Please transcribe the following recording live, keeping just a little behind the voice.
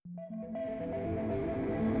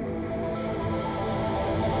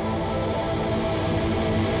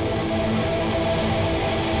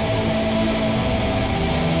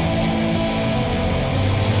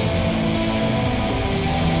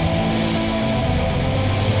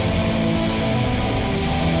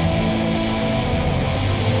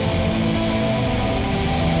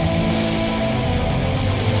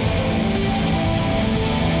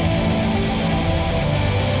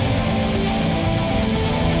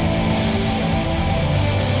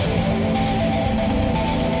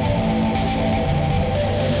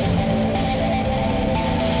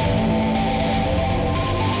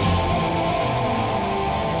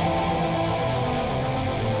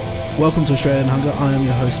Welcome to Australian Hunger. I am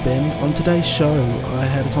your host Ben. On today's show, I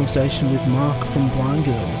had a conversation with Mark from Blind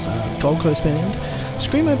Girls, a Gold Coast band,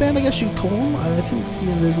 screamo band, I guess you'd call them. I think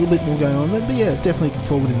there's a little bit more going on there, but yeah, definitely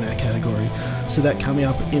fall within that category. So that coming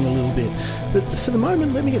up in a little bit. But for the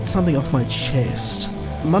moment, let me get something off my chest.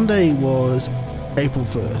 Monday was April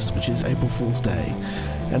 1st, which is April Fool's Day,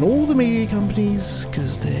 and all the media companies,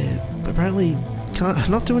 because they're apparently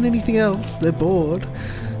not doing anything else, they're bored,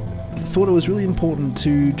 thought it was really important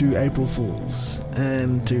to do April Fools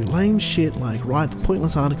and do lame shit like write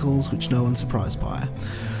pointless articles which no one's surprised by.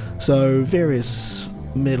 So various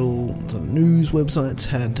metal news websites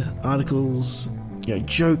had articles,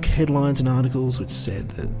 joke headlines and articles which said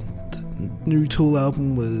that the new Tool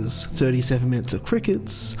album was 37 minutes of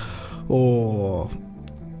crickets, or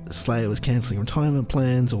Slayer was cancelling retirement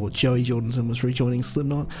plans, or Joey Jordison was rejoining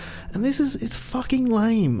Slipknot. And it's fucking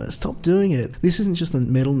lame. Stop doing it. This isn't just the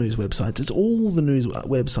metal news websites, it's all the news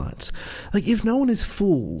websites. Like, if no one is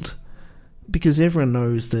fooled, because everyone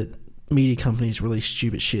knows that media companies release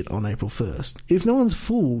stupid shit on April 1st, if no one's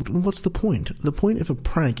fooled, then what's the point? The point of a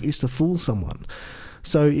prank is to fool someone.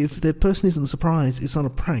 So if the person isn't surprised, it's not a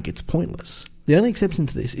prank, it's pointless. The only exception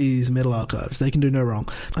to this is Metal Archives. They can do no wrong.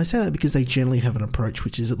 I say that because they generally have an approach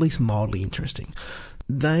which is at least mildly interesting.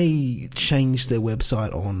 They changed their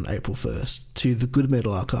website on April 1st to the Good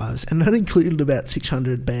Metal Archives, and that included about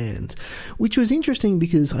 600 bands, which was interesting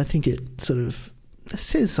because I think it sort of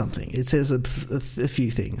says something. It says a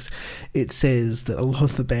few things. It says that a lot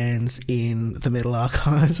of the bands in the Metal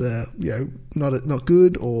Archives are, not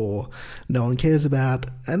good, or no one cares about,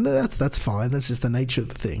 and that's fine. That's just the nature of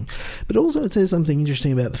the thing. But also it says something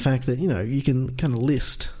interesting about the fact that, you can kind of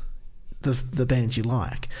list the bands you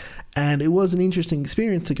like. And it was an interesting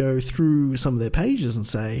experience to go through some of their pages and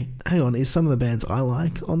say, hang on, is some of the bands I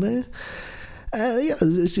like on there?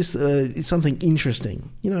 It's just it's something interesting.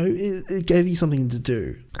 It gave you something to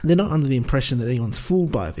do. They're not under the impression that anyone's fooled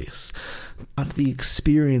by this, but the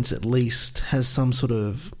experience at least has some sort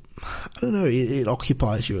of, it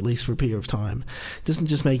occupies you at least for a period of time. It doesn't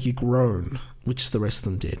just make you groan, which the rest of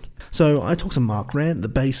them did. So I talked to Mark Grant, the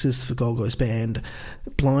bassist for Gold Coast band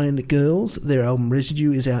Blind Girls. Their album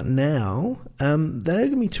Residue is out now. They're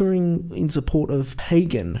going to be touring in support of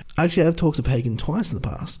Pagan. Actually, I've talked to Pagan twice in the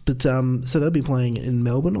past. But so they'll be playing in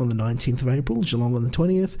Melbourne on the 19th of April, Geelong on the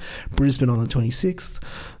 20th, Brisbane on the 26th,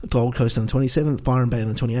 Gold Coast on the 27th, Byron Bay on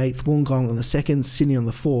the 28th, Wollongong on the 2nd, Sydney on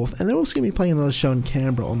the 4th, and they're also going to be playing another show in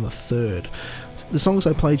Canberra on the 3rd. The songs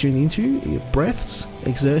I played during the interview are Breaths,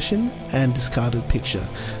 Exertion, and Discarded Picture.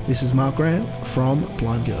 This is Mark Grant from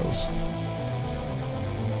Blind Girls.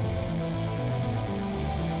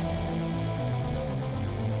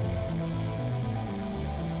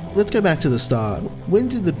 Let's go back to the start. When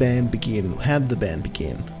did the band begin? How did the band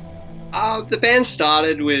begin? The band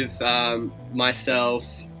started with myself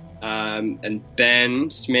and Ben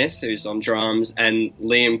Smith, who's on drums, and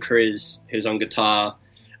Liam Criz, who's on guitar.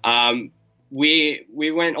 We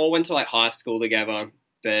all went to like high school together,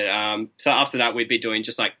 but so after that we'd be doing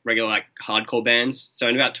just like regular like hardcore bands. So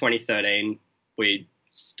in about 2013 we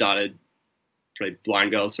started probably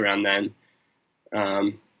Blind Girls around then.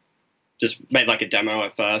 Just made like a demo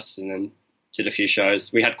at first and then did a few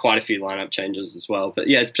shows. We had quite a few lineup changes as well, but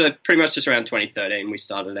yeah, pretty much just around 2013 we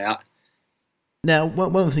started out. Now,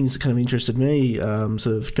 one of the things that kind of interested me, sort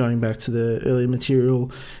of going back to the earlier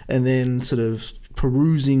material and then sort of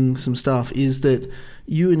perusing some stuff, is that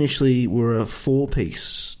you initially were a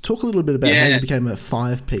 4-piece. Talk a little bit about how you became a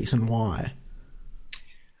 5-piece and why.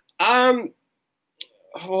 Well,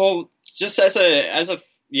 just as the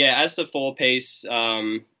 4-piece,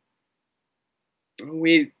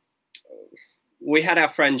 we had our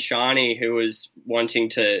friend Shani who was wanting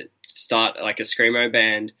to start like a screamo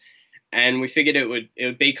band, and we figured it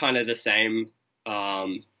would be kind of the same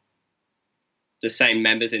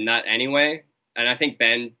members in that anyway. And I think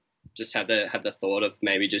Ben just had the thought of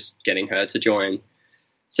maybe just getting her to join.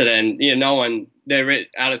 So then, no one,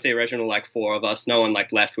 out of the original like 4 of us, no one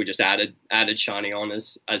like left. We just added Shani on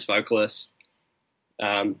as vocalist.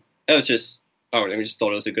 It was just, we just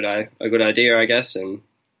thought it was a good idea, I guess, and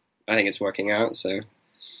I think it's working out. So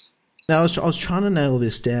now I was trying to nail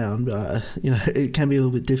this down, but it can be a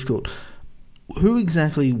little bit difficult. Who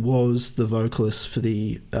exactly was the vocalist for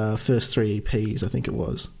the first 3 EPs? I think it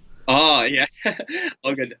was. Oh yeah,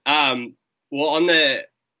 all good. Well, on the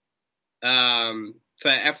for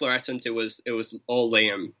Efflorescence, it was all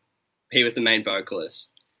Liam. He was the main vocalist.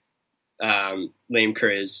 Liam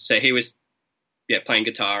Criz. So he was playing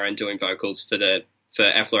guitar and doing vocals for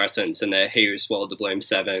Efflorescence and the He Who Swallowed the Bloom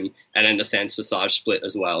 7, and then the Sans Visage split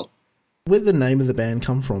as well. Where'd the name of the band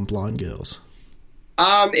come from, Blind Girls?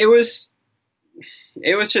 It was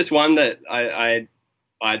just one that I'd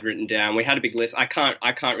written down. We had a big list. I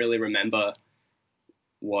can't really remember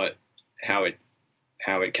how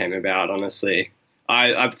it came about. Honestly,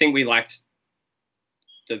 I think we liked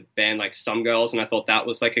the band like Some Girls, and I thought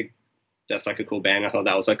that's like a cool band. I thought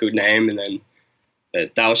that was a good name, and then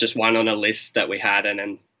that was just one on a list that we had, and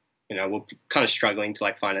then we're kind of struggling to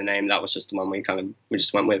like find a name. That was just the one we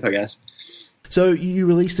just went with, I guess. So you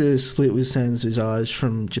released a split with Sans Visage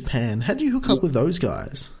from Japan. How did you hook up with those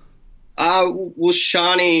guys? Well,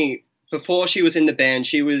 Shani, before she was in the band,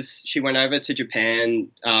 she went over to Japan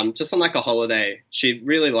just on like a holiday. She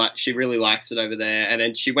really likes it over there, and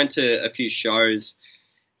then she went to a few shows,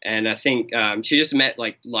 and I think she just met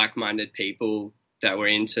like-minded people that were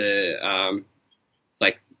into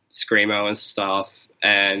like screamo and stuff,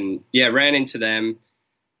 and ran into them.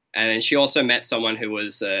 And then she also met someone who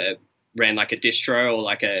was ran like a distro, or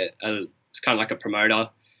like it's kind of like a promoter,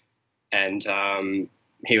 and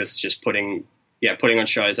he was just putting on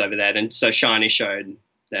shows over there. And so Shani showed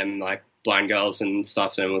them like Blind Girls and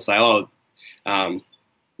stuff, and was like,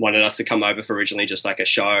 wanted us to come over for originally just like a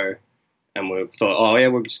show, and we thought,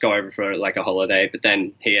 we'll just go over for like a holiday. But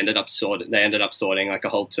then they ended up sorting like a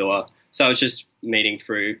whole tour. So I was just meeting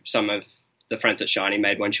through some of the friends that Shani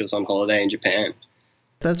made when she was on holiday in Japan.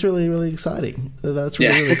 That's really, really exciting. That's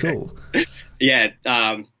really cool. Yeah,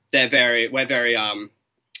 we're very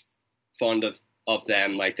fond of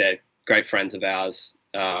them. Like, they're great friends of ours.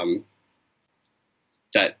 That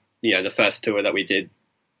the first tour that we did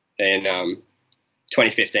in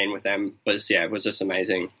 2015 with them was just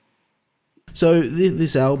amazing. So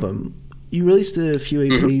this album, you released a few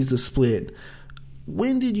EPs, The Split.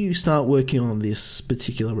 When did you start working on this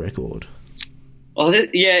particular record? Oh,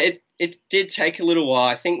 it did take a little while.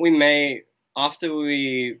 I think after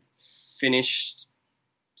we finished,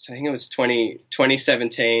 so I think it was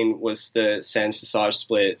 2017 was the Sans Visage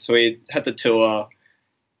split. So we had the tour,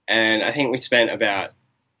 and I think we spent about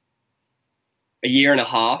a year and a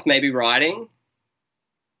half maybe writing,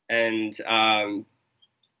 and about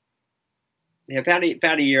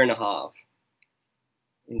a year and a half.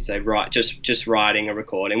 And so just writing a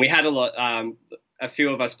record. And we had a few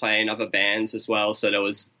of us playing other bands as well, so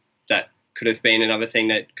that could have been another thing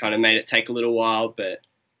that kind of made it take a little while. But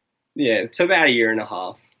it's about a year and a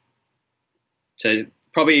half. So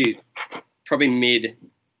probably mid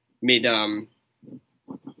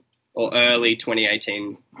or early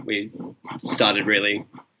 2018 we started really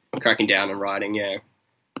cracking down on writing. Yeah.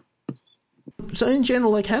 So in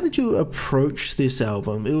general, like, how did you approach this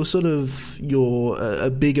album? It was sort of a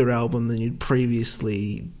bigger album than you'd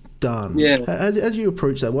previously done. Yeah. How did you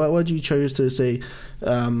approach that? Why did you choose to say,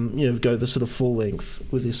 go the sort of full length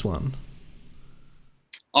with this one?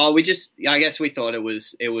 Oh, I guess we thought it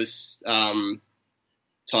was time.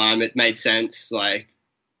 It made sense, like,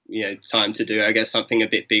 time to do, I guess, something a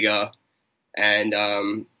bit bigger, and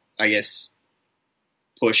I guess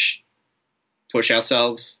push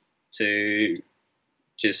ourselves to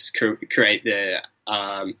just create the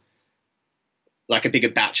like a bigger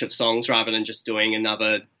batch of songs rather than just doing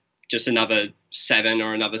another 7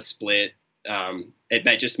 or another split.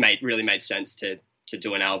 It really made sense to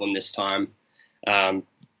do an album this time. I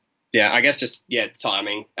guess just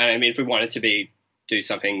timing. And I mean, if we wanted to do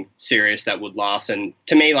something serious that would last, and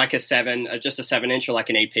to me, like just a 7-inch or like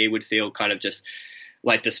an EP would feel kind of just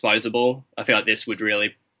like disposable. I feel like this would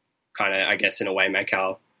really kind of, I guess, in a way make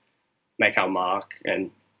our mark.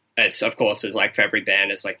 And it's, of course, is like for every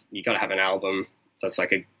band, it's like you got to have an album. So it's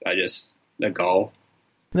like a goal.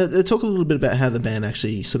 Now, talk a little bit about how the band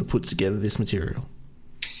actually sort of puts together this material.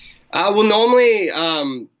 Well, normally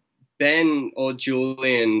Ben or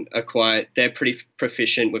Julian they're pretty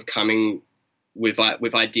proficient with coming with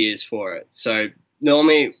ideas for it. So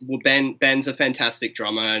normally, Ben's a fantastic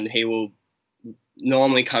drummer, and he will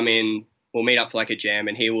normally come in. We'll meet up for like a jam,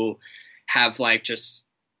 and he will have like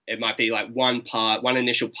it might be like one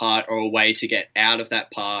initial part, or a way to get out of that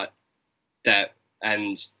part.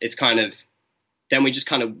 And it's kind of, then we just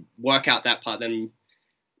kind of work out that part, then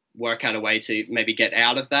work out a way to maybe get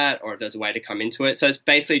out of that, or if there's a way to come into it. So it's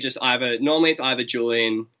basically just normally it's either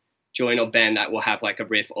Julian or Ben that will have like a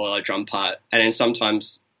riff or a drum part, and then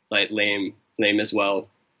sometimes like Liam as well.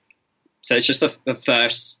 So it's just the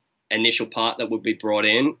first initial part that would be brought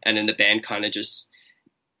in, and then the band kind of just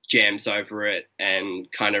jams over it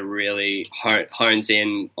and kind of really hones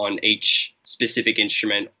in on each specific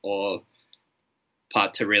instrument or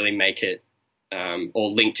part to really make it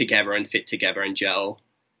all link together and fit together and gel.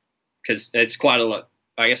 Because it's quite a lot.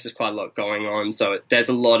 I guess there's quite a lot going on, so there's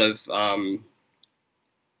a lot of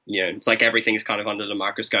it's like everything's kind of under the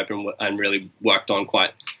microscope and really worked on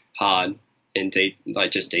quite hard in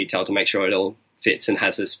just detail to make sure it all fits and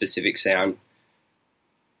has a specific sound.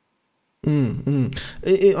 And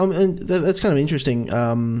that's kind of interesting,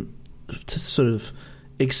 to sort of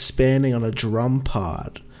expanding on a drum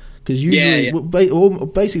part, because usually,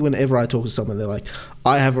 basically, whenever I talk to someone, they're like,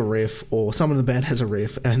 "I have a riff," or someone in the band has a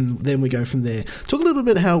riff, and then we go from there. Talk a little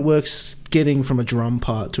bit how it works, getting from a drum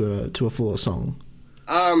part to a fuller song.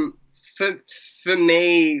 For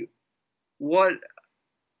me,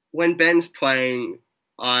 when Ben's playing,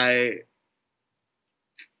 I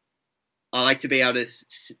like to be able to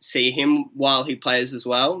see him while he plays as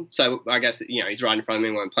well. So I guess, he's right in front of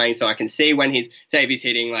me when I'm playing, so I can see when if he's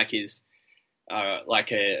hitting like his,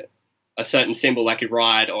 like a certain cymbal, like a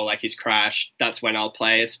ride or like his crash, that's when I'll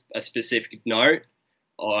play a specific note,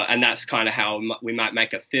 and that's kind of how we might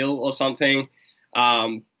make a fill or something.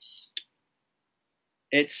 But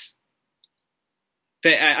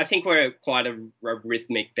I think we're quite a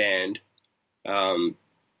rhythmic band.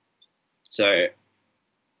 So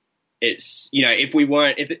it's,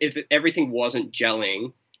 if everything wasn't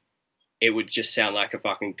gelling, it would just sound like a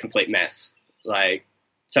fucking complete mess. Like,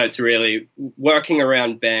 so it's really working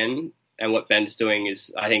around Ben, and what Ben's doing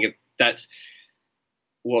is, I think that's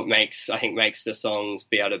what makes the songs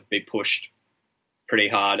be able to be pushed pretty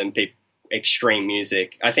hard and be extreme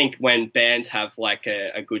music. I think when bands have like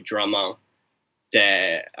a good drummer,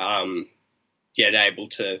 they're able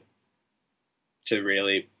to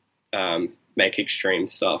really make extreme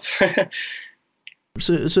stuff.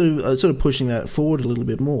 So sort of pushing that forward a little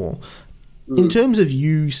bit more. In terms of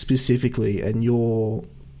you specifically and your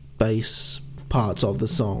bass parts of the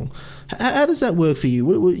song, how does that work for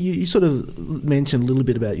you? You sort of mentioned a little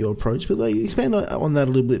bit about your approach, but expand on that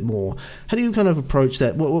a little bit more. How do you kind of approach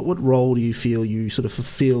that? What role do you feel you sort of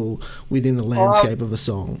fulfill within the landscape of a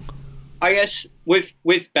song? I guess with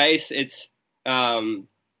bass, it's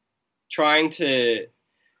trying to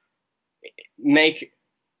make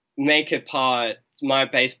a part, my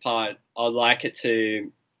bass part, I'd like it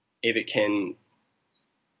to, if it can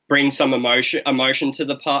bring some emotion to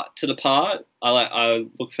the part, I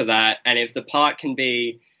look for that. And if the part can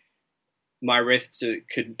be my riff if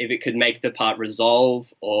it could make the part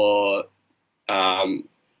resolve, or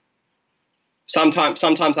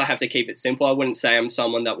sometimes I have to keep it simple. I wouldn't say I'm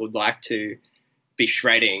someone that would like to be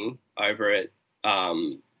shredding over it,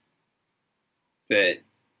 but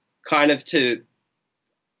kind of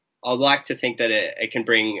I'd like to think that it can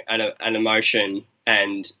bring an emotion,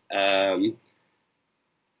 and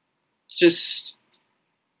just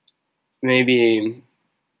maybe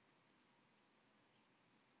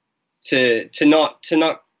to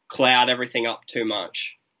not cloud everything up too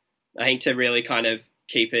much. I think to really kind of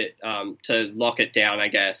keep it, to lock it down, I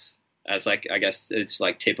guess, I guess it's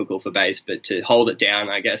like typical for bass, but to hold it down,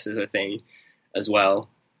 I guess, is a thing as well.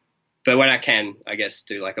 But when I can, I guess,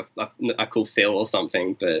 do like a cool fill or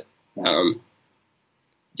something. But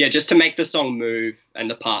just to make the song move and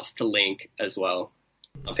the parts to link as well,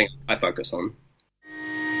 I think I focus on.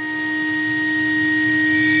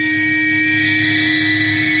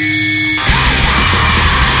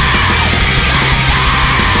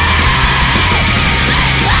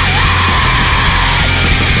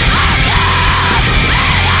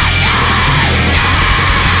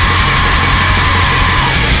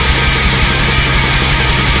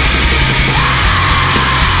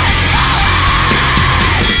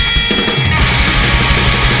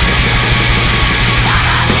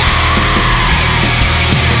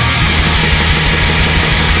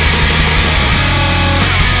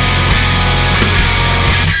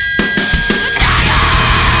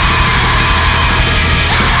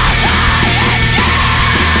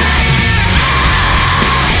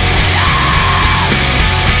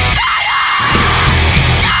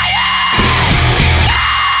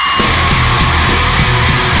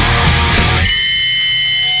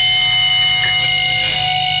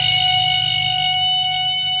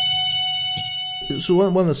 So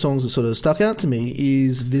one of the songs that sort of stuck out to me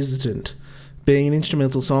is Visitant, being an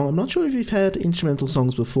instrumental song. I'm not sure if you've had instrumental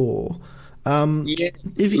songs before.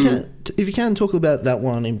 If you can talk about that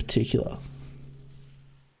one in particular.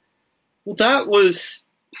 Well, that was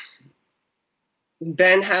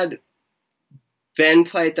Ben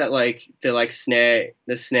played that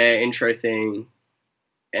the snare intro thing,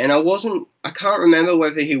 and I can't remember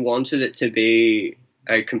whether he wanted it to be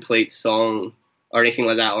a complete song or anything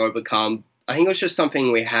like that, or become. I think it was just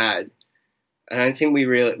something we had. I don't think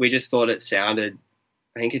we just thought it sounded.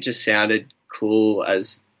 I think it just sounded cool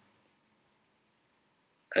as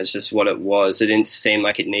just what it was. It didn't seem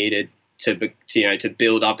like it needed to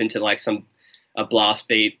build up into like some a blast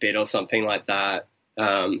beat bit or something like that.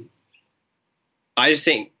 I just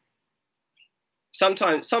think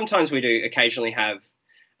sometimes we do occasionally have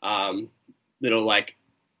little like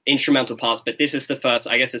instrumental parts, but this is the first.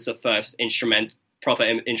 I guess it's the first proper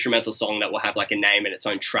instrumental song that will have like a name and its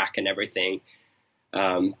own track and everything.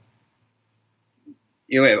 I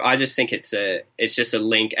just think it's just a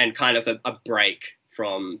link and kind of a break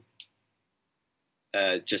from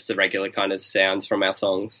just the regular kind of sounds from our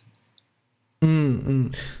songs.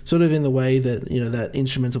 Sort of in the way that, you know, that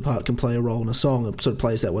instrumental part can play a role in a song, it sort of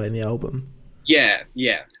plays that way in the album. Yeah.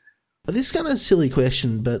 This is kind of a silly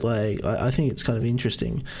question, but like I think it's kind of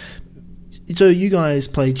interesting. So you guys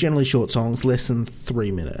play generally short songs, less than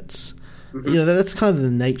 3 minutes. Mm-hmm. You know, that's kind of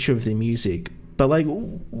the nature of the music. But like,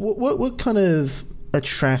 what kind of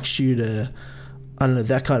attracts you to, I don't know,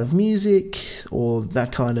 that kind of music or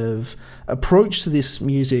that kind of approach to this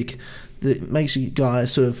music that makes you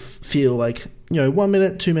guys sort of feel like, you know, 1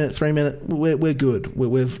 minute, 2 minute, 3 minute, we're good.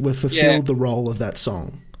 We've fulfilled the role of that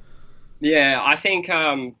song. Yeah, I think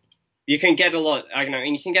you can get a lot. I don't know,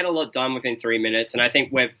 you can get a lot done within 3 minutes, and I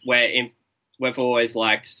think we've always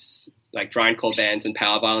liked like grindcore bands and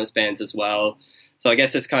power violence bands as well. So I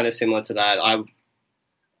guess it's kind of similar to that.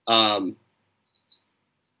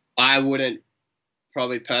 I wouldn't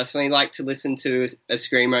probably personally like to listen to a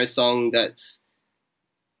screamo song that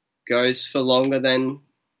goes for longer than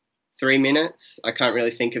 3 minutes. I can't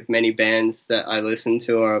really think of many bands that I listen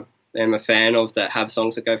to or am a fan of that have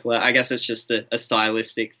songs that go for that. I guess it's just a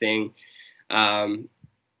stylistic thing. I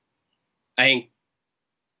think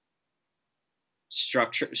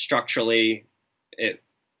structurally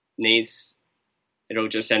it'll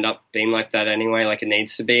just end up being like that anyway. Like it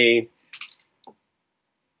needs to be.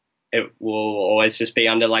 It will always just be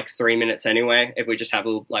under like 3 minutes anyway. If we just have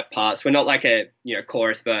little like parts, we're not like a, you know,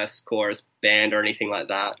 chorus verse chorus band or anything like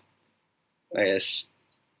that, I guess.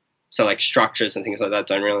 So like structures and things like that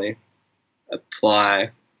don't really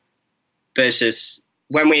apply. But it's just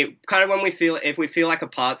when we feel, if we feel like a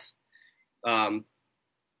part's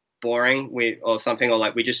boring, or something, or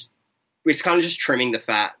like we're kind of just trimming the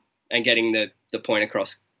fat and getting the point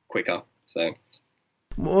across quicker. So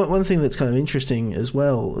one thing that's kind of interesting as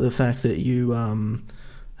well, the fact that you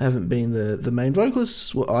haven't been the main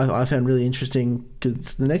vocalist, I found really interesting,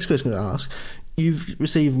 because the next question I'm going to ask, you've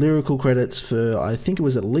received lyrical credits for, I think it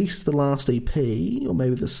was at least the last EP, or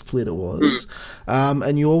maybe the split it was,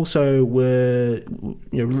 and you also were,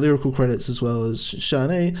 you know, lyrical credits as well as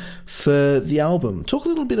Shanae for the album. Talk a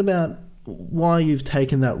little bit about why you've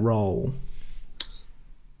taken that role.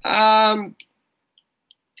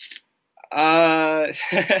 I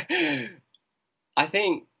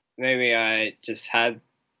think maybe I just had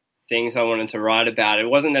things I wanted to write about. It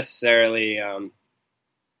wasn't necessarily.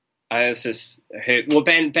 I was just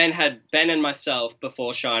Ben and myself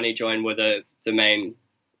before Shani joined were the main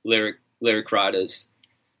lyric writers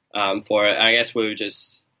for it. I guess we were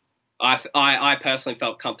just. I personally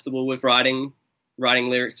felt comfortable with writing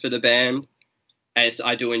lyrics for the band, as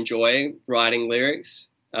I do enjoy writing lyrics.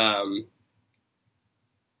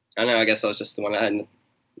 I know, I guess I was just the one that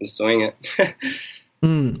was doing it.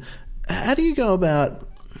 How do you go about,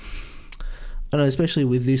 I don't know, especially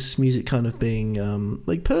with this music kind of being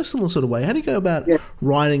like personal sort of way, how do you go about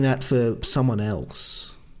writing that for someone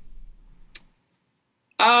else?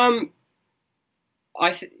 I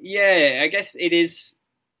guess it is,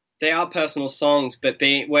 they are personal songs, but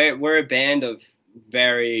we're a band of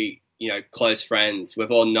very, you know, close friends. We've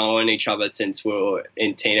all known each other since we were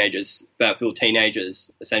teenagers,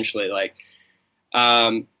 essentially. Like,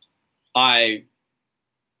 I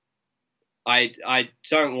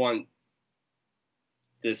don't want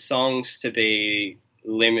the songs to be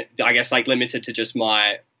limited to just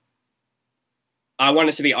I want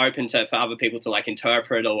it to be open for other people to like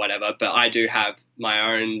interpret or whatever, but I do have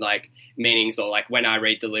my own like meanings, or like when I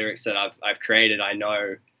read the lyrics that I've created, I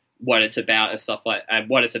know what it's about and stuff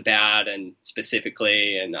what it's about and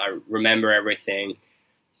specifically, and I remember everything.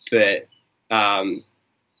 But I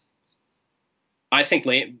think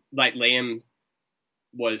Liam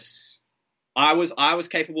was, I was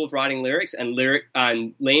capable of writing lyrics, and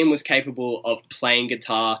Liam was capable of playing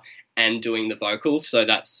guitar and doing the vocals, so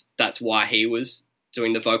that's why he was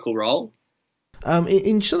doing the vocal role.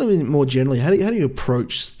 In sort of more generally, how do you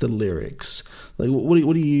approach the lyrics? Like, what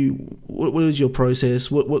is your process?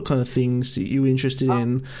 What kind of things are you interested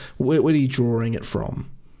in? Where are you drawing it from?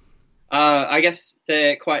 I guess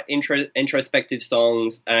they're quite introspective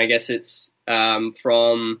songs, and I guess it's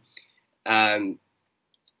from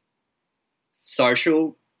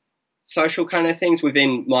social kind of things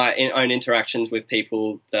within my own interactions with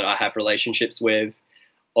people that I have relationships with,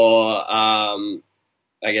 or I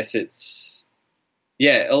guess it's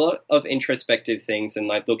a lot of introspective things, and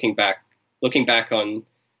like looking back on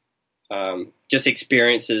just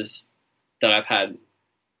experiences that I've had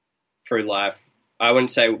through life. I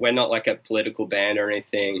wouldn't say we're not like a political band or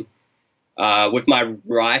anything. With my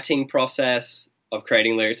writing process of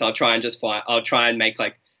creating lyrics, I'll try and make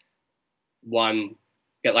like one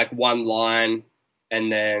line,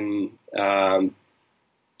 and then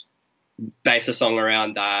base a song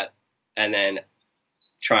around that, and then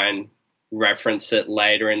try and reference it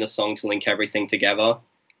later in the song to link everything together.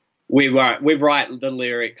 We write the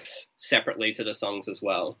lyrics separately to the songs as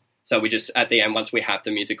well. So we just, at the end, once we have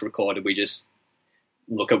the music recorded, we just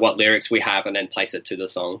look at what lyrics we have and then place it to the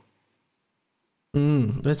song.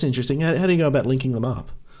 That's interesting. How do you go about linking them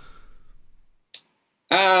up?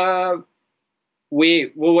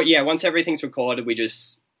 Once everything's recorded, we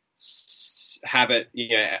just have it.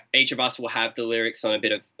 Each of us will have the lyrics on a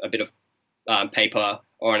bit of paper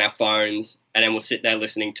or on our phones, and then we'll sit there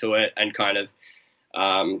listening to it, and kind of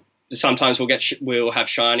sometimes we'll have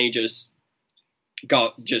Shani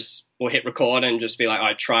we'll hit record and just be like,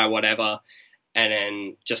 I try whatever, and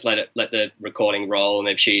then just let the recording roll. And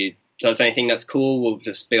if she does anything that's cool, we'll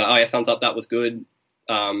just be like, oh yeah, thumbs up, that was good.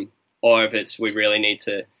 Or if we really need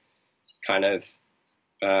to kind of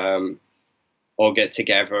all get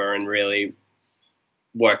together and really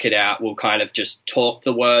work it out, we'll kind of just talk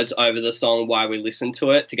the words over the song while we listen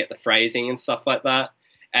to it to get the phrasing and stuff like that.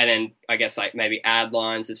 And then I guess like maybe add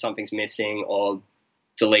lines if something's missing, or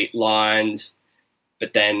delete lines.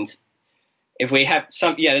 But then if we have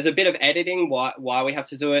there's a bit of editing why we have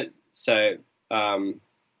to do it. So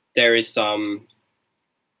there is some,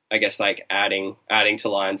 I guess, like adding to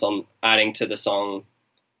lines, adding to the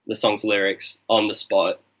song's lyrics on the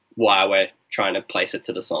spot while we're trying to place it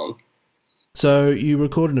to the song. So you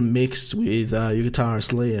recorded a mix with your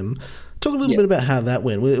guitarist Liam. Talk a little bit about how that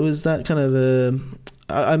went. Was that kind of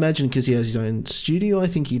I imagine because he has his own studio, I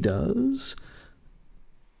think he does.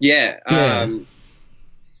 Yeah.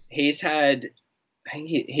 He's been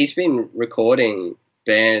recording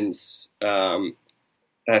bands. I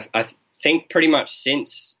think pretty much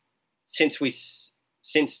since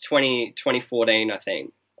 2014, I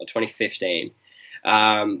think, or 2015.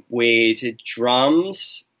 We did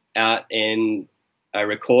drums out in a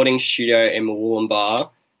recording studio in Murwillumbah.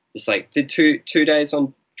 Just like did two days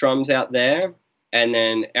on drums out there, and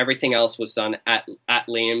then everything else was done at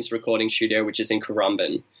Liam's recording studio, which is in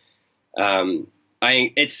Currumbin. I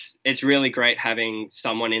think it's really great having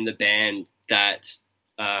someone in the band that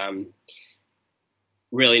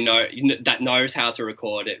really knows how to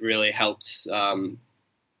record. It really helps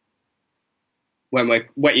when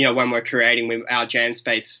we're creating. Our jam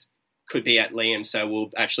space could be at Liam, so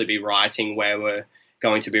we'll actually be writing where we're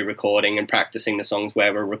going to be recording and practicing the songs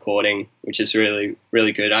where we're recording, which is really,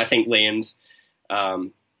 really good. I think Liam's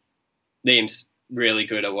really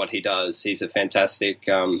good at what he does. He's a fantastic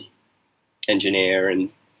engineer, and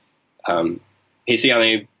he's the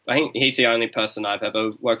only person I've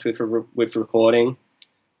ever worked with recording,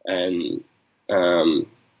 and like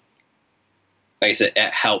I said,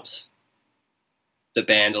 it helps the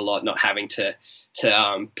band a lot not having to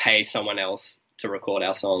pay someone else to record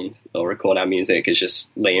our songs or record our music. It's just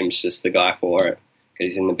Liam's just the guy for it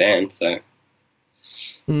because he's in the band. So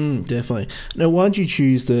definitely. Now, why did you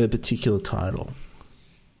choose the particular title?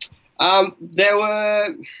 There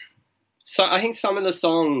were, so I think some of the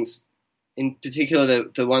songs, in particular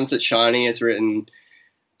the ones that Shani has written,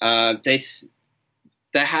 they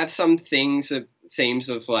have some themes of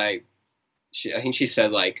like, I think she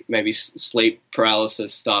said like maybe sleep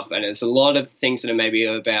paralysis stuff, and there's a lot of things that are maybe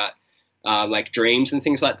about like dreams and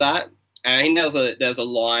things like that. And I think there's a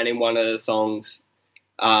line in one of the songs.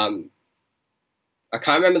 I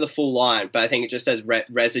can't remember the full line, but I think it just says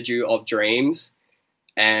residue of dreams.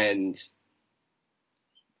 And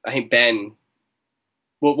I think Ben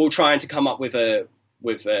we'll trying to come up with a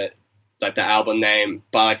like the album name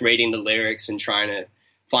by like reading the lyrics and trying to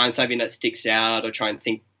find something that sticks out or try and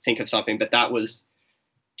think of something. But that was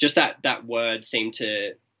just that word seemed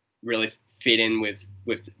to really fit in with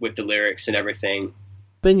the lyrics and everything.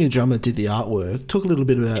 Ben, your drummer, did the artwork. Talk a little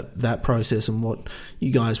bit about that process and what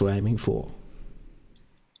you guys were aiming for.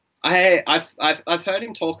 I've heard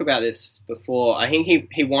him talk about this before. I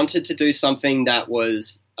think he wanted to do something that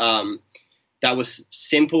was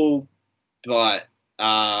simple, but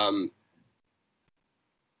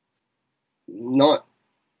not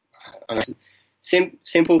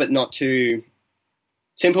simple, but not too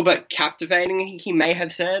simple, but captivating. He may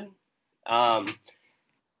have said.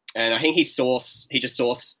 and I think he just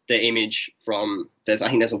sourced the image from I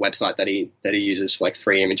think there's a website that he uses for like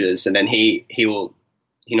free images, and then he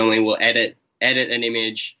normally will edit an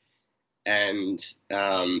image, and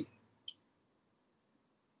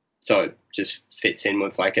so it just fits in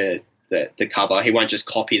with like the cover. He won't just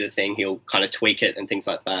copy the thing; he'll kind of tweak it and things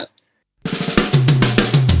like that.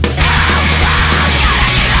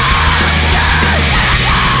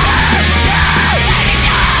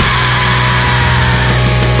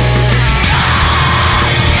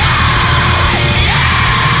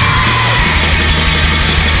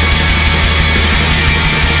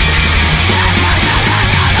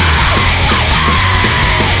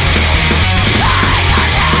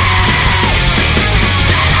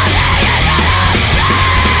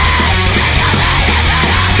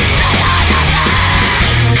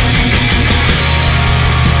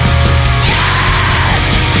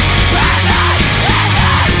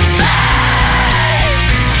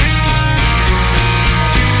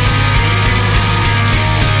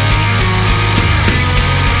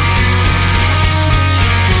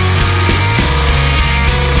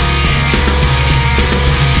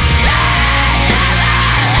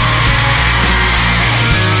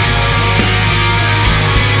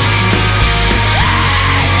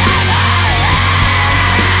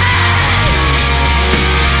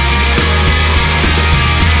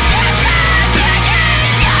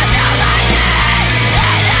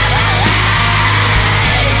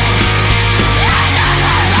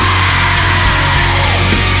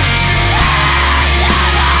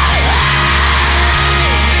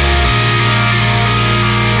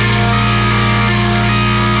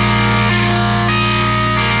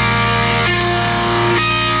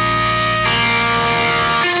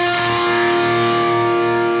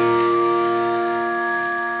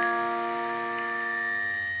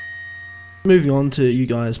 Moving on to you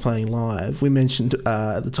guys playing live, we mentioned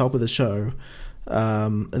at the top of the show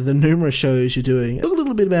the numerous shows you're doing. Talk a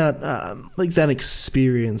little bit about like that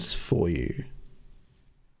experience for you.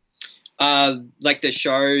 Like the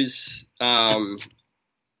shows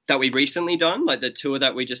that we recently done, like the tour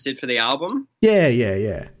that we just did for the album.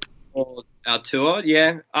 Yeah. Or our tour,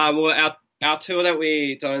 yeah. Well, our tour that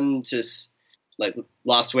we done just like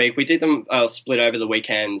last week, we did them split over the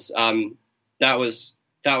weekends.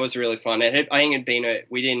 That was really fun. I think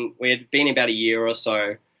we had been about a year or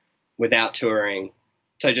so without touring,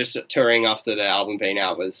 so just touring after the album being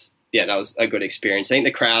out that was a good experience. I think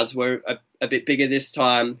the crowds were a bit bigger this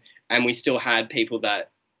time, and we still had people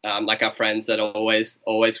that like our friends that always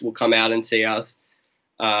will come out and see us.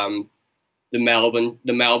 The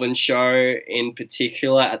Melbourne show in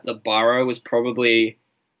particular at the Borough was probably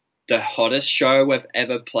the hottest show we've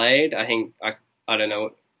ever played. I think I don't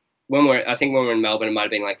know. I think when we were in Melbourne, it might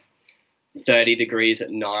have been like 30 degrees at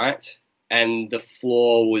night, and the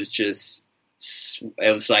floor was it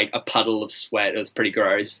was like a puddle of sweat. It was pretty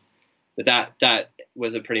gross. But that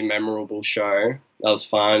was a pretty memorable show. That was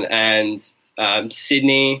fun. And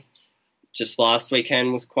Sydney, just last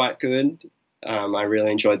weekend, was quite good. I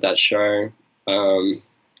really enjoyed that show. It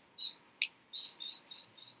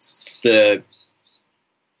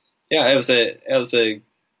was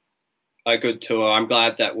a good tour. I'm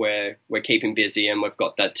glad that we're keeping busy, and we've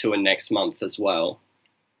got that tour next month as well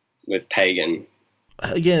with Pagan.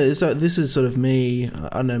 So this is sort of me.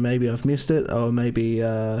 I don't know, maybe I've missed it, or maybe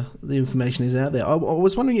the information is out there. I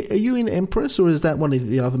was wondering, are you in Empress, or is that one of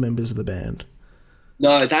the other members of the band?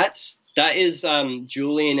 No, that is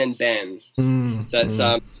Julian and Ben. That's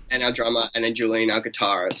and our drummer, and then Julian, our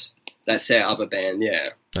guitarist. That's their other band. Yeah.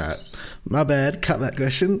 All right. My bad. Cut that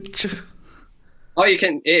question. Oh, you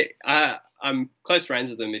can. I'm close friends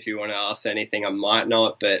with them. If you want to ask anything, I might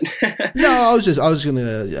not, but no, I was going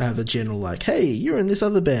to have a general like, hey, you're in this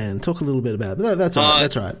other band. Talk a little bit about it. But that's all right.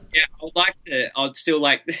 That's right. Yeah, I'd still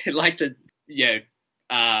like to,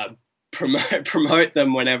 promote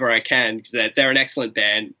them whenever I can, because they're an excellent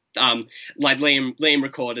band. Like Liam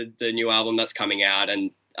recorded the new album that's coming out,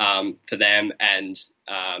 and for them, and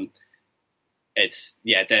they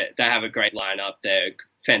have a great lineup. They're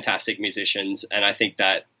fantastic musicians, and I think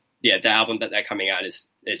that the album that they're coming out is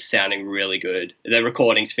sounding really good. The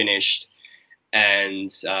recording's finished,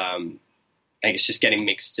 and I think it's just getting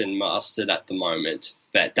mixed and mastered at the moment.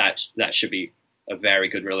 But that should be a very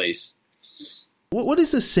good release. What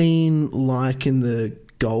is the scene like in the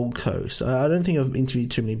Gold Coast? I don't think I've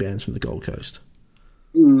interviewed too many bands from the Gold Coast.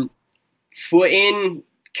 For in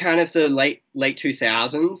kind of the late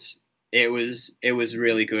 2000s, it was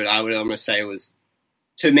really good. I would almost say it was,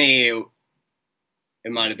 to me,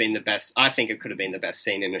 it might have been the best. I think it could have been the best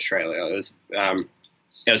scene in Australia. It was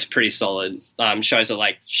it was pretty solid. Shows are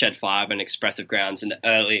like Shed 5 and Expressive Grounds in the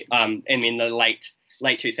early, in the late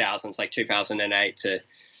 2000s, like 2008 to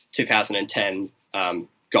 2010.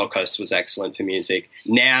 Gold Coast was excellent for music.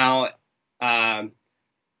 Now,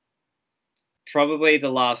 probably the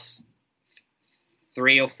last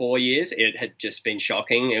 3 or 4 years, it had just been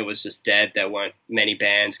shocking. It was just dead. There weren't many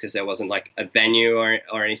bands because there wasn't like a venue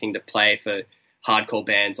or anything to play for hardcore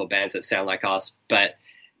bands or bands that sound like us. But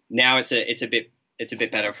now it's a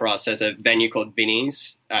bit better for us. There's a venue called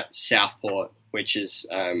Vinnie's at Southport, which is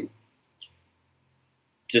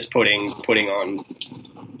just putting on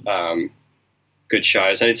good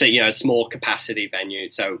shows, and it's a small capacity venue,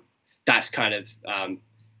 so that's kind of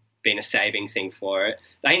been a saving thing for it.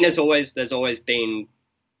 I think there's always been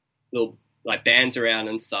little like bands around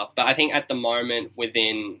and stuff, but I think at the moment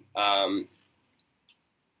within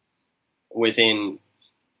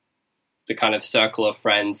the kind of circle of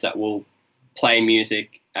friends that will play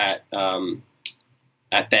music at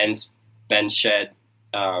Ben's Shed,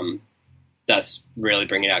 that's really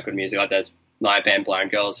bringing out good music. Like there's my band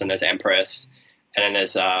Blind Girls, and there's Empress, and then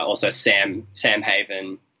there's also Sam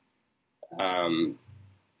Haven.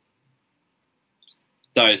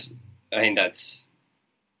 Those, I think that's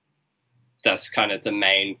kind of the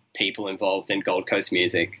main people involved in Gold Coast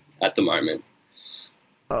music at the moment.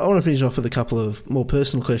 I want to finish off with a couple of more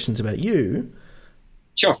personal questions about you.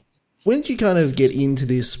 Sure. When did you kind of get into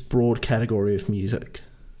this broad category of music?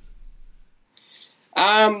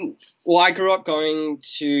 Well, I grew up going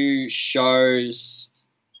to shows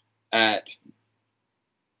at,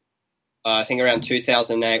 I think around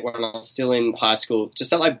 2008 when I was still in high school,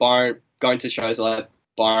 just at like going to shows like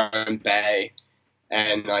Byron Bay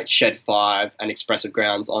and like Shed 5 and Expressive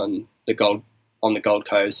Grounds on the Gold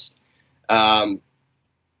Coast. I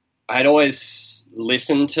had always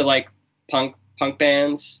listened to like punk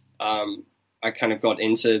bands. I kind of got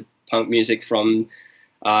into punk music from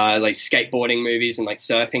like skateboarding movies and like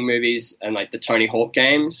surfing movies and like the Tony Hawk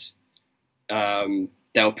games. They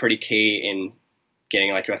were pretty key in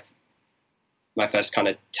getting like my first kind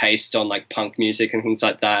of taste on like punk music and things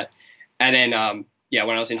like that. And then,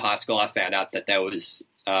 when I was in high school, I found out that there was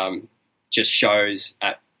just shows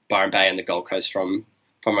at Byron Bay and the Gold Coast from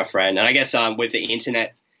a friend. And I guess with the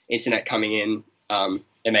internet coming in,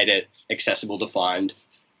 it made it accessible to find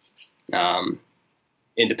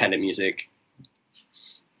independent music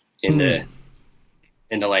in the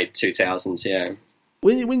late 2000s. Yeah.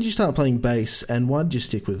 When did you start playing bass, and why did you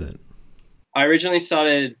stick with it? I originally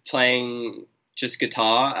started playing just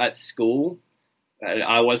guitar at school.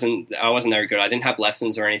 I wasn't very good. I didn't have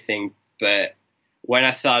lessons or anything, but when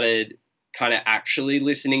I started kind of actually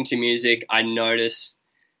listening to music, I noticed,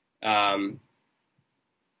 I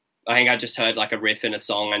think I just heard like a riff in a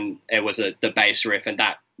song, and it was the bass riff, and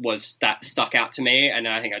that stuck out to me. And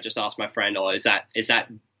I think I just asked my friend, "Oh, is that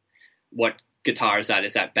what guitar is that?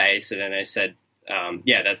 Is that bass?" And then they said,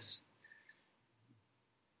 "Yeah, that's."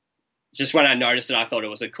 Just when I noticed it, I thought it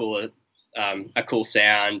was a cool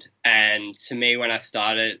sound. And to me, when I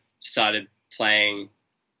started playing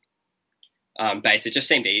bass, it just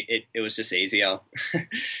seemed it was just easier,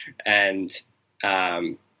 and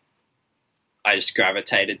I just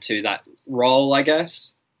gravitated to that role, I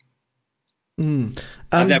guess.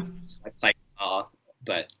 I've never played guitar,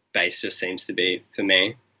 but bass just seems to be for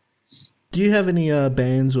me. Do you have any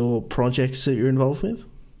bands or projects that you're involved with?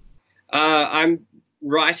 I'm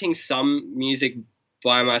writing some music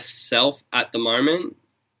by myself at the moment,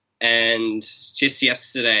 and just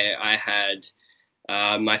yesterday I had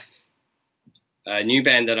my new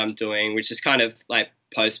band that I'm doing, which is kind of like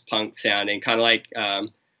post-punk sounding, kind of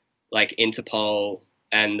like Interpol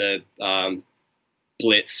and the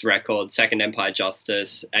Blitz record, Second Empire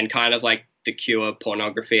Justice, and kind of like the Cure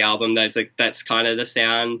Pornography album. That's kind of the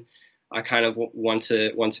sound I kind of want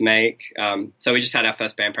to make. So we just had our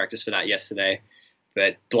first band practice for that yesterday.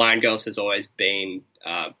 But Blind Girls has always been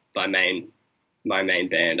my main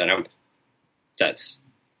band, and that's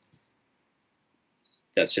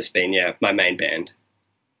just been my main band.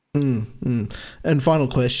 And final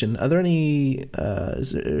question: are there any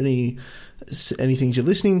is there any things you're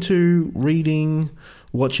listening to, reading,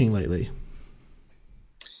 watching lately?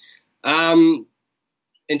 In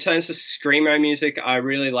terms of screamo music, I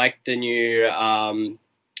really like the new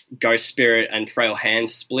Ghost Spirit and Frail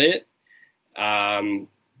Hands split.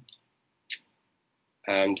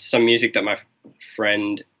 Some music that my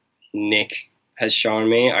friend Nick has shown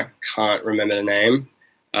me. I can't remember the name.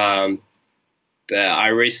 But I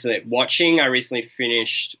recently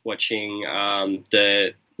finished watching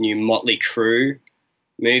the new Motley Crue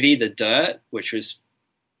movie, The Dirt, which was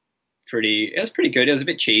pretty good. It was a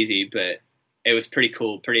bit cheesy, but it was pretty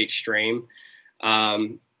cool, pretty extreme. I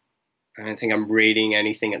don't think I'm reading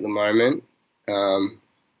anything at the moment. But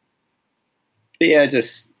yeah,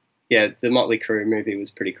 the Motley Crue movie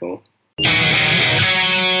was pretty cool.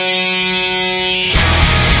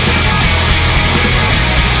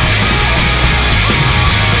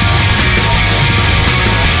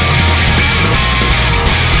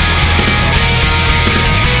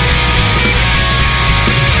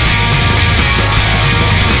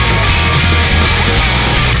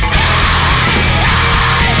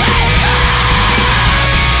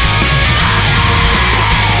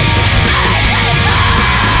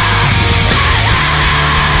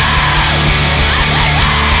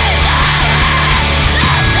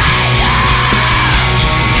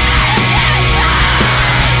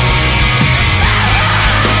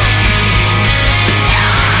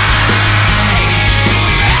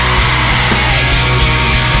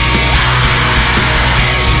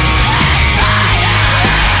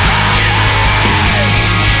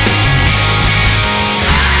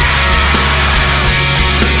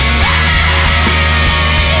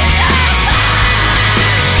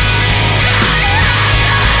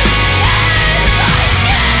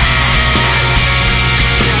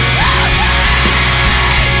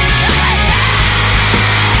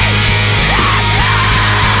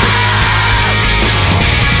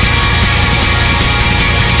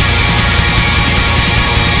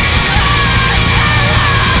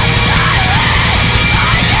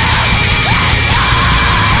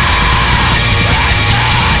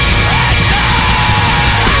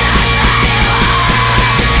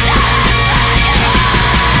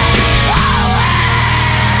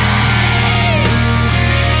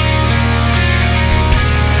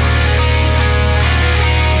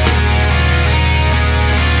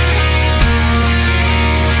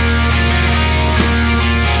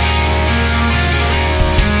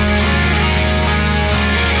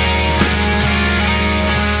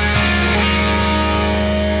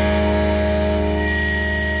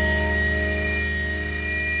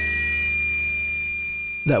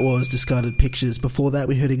 That was Discarded Pictures. Before that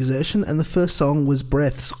we heard Exertion, and the first song was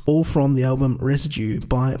Breaths, all from the album Residue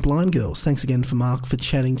by Blind Girls. Thanks again for Mark for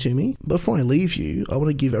chatting to me. Before I leave you, I want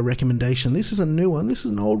to give a recommendation. This is a new one, this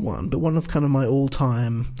is an old one, but one of kind of my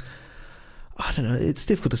all-time, I don't know, it's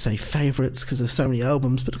difficult to say favourites because there's so many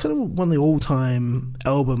albums, but kind of one of the all-time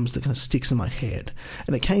albums that kind of sticks in my head.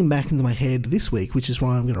 And it came back into my head this week, which is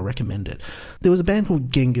why I'm going to recommend it. There was a band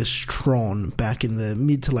called Genghis Tron back in the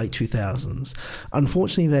mid to late 2000s.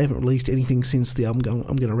 Unfortunately, they haven't released anything since the album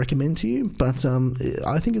I'm going to recommend to you, but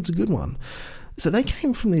I think it's a good one. So they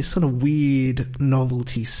came from this sort of weird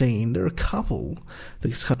novelty scene. There are a couple that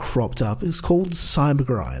just kind of cropped up. It was called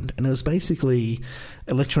Cybergrind, and it was basically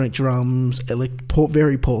electronic drums,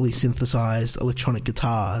 very poorly synthesized electronic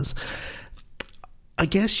guitars. I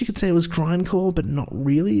guess you could say it was grindcore, but not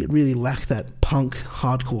really. It really lacked that punk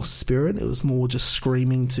hardcore spirit. It was more just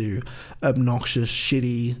screaming to obnoxious,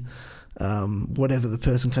 shitty, whatever the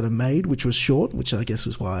person kind of made, which was short, which I guess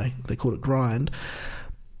was why they called it grind.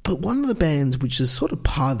 But one of the bands which is sort of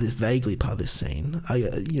vaguely part of this scene,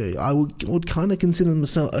 I would kind of consider them a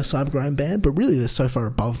cybergrind band, but really they're so far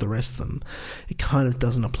above the rest of them, it kind of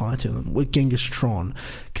doesn't apply to them, with Genghis Tron,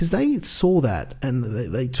 because they saw that and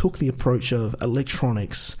they took the approach of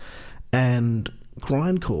electronics and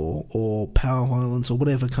grindcore or power violence or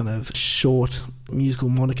whatever kind of short musical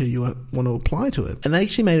moniker you want to apply to it. And they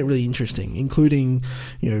actually made it really interesting, including,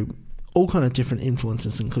 all kind of different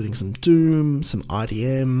influences, including some doom, some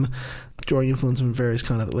IDM, drawing influence from various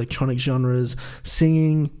kind of electronic genres,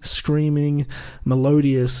 singing, screaming,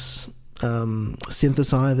 melodious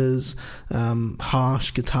synthesizers,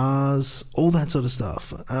 harsh guitars, all that sort of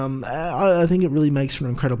stuff. I think it really makes for an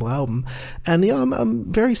incredible album, and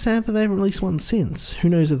I'm very sad that they haven't released one since. Who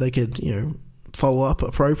knows if they could, follow up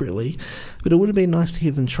appropriately, but it would have been nice to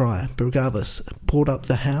hear them try. But regardless, Poured Up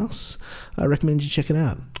the House, I recommend you check it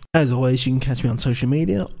out. As always, you can catch me on social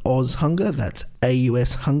media, Oz Hunger, that's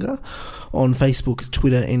AUS Hunger, on Facebook,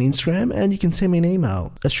 Twitter and Instagram, and you can send me an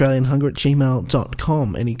email,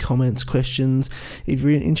 australianhunger@gmail.com. Any comments, questions, if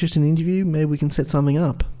you're interested in an interview, maybe we can set something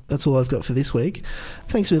up. That's all I've got for this week.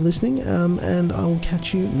 Thanks for listening, and I will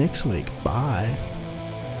catch you next week. Bye.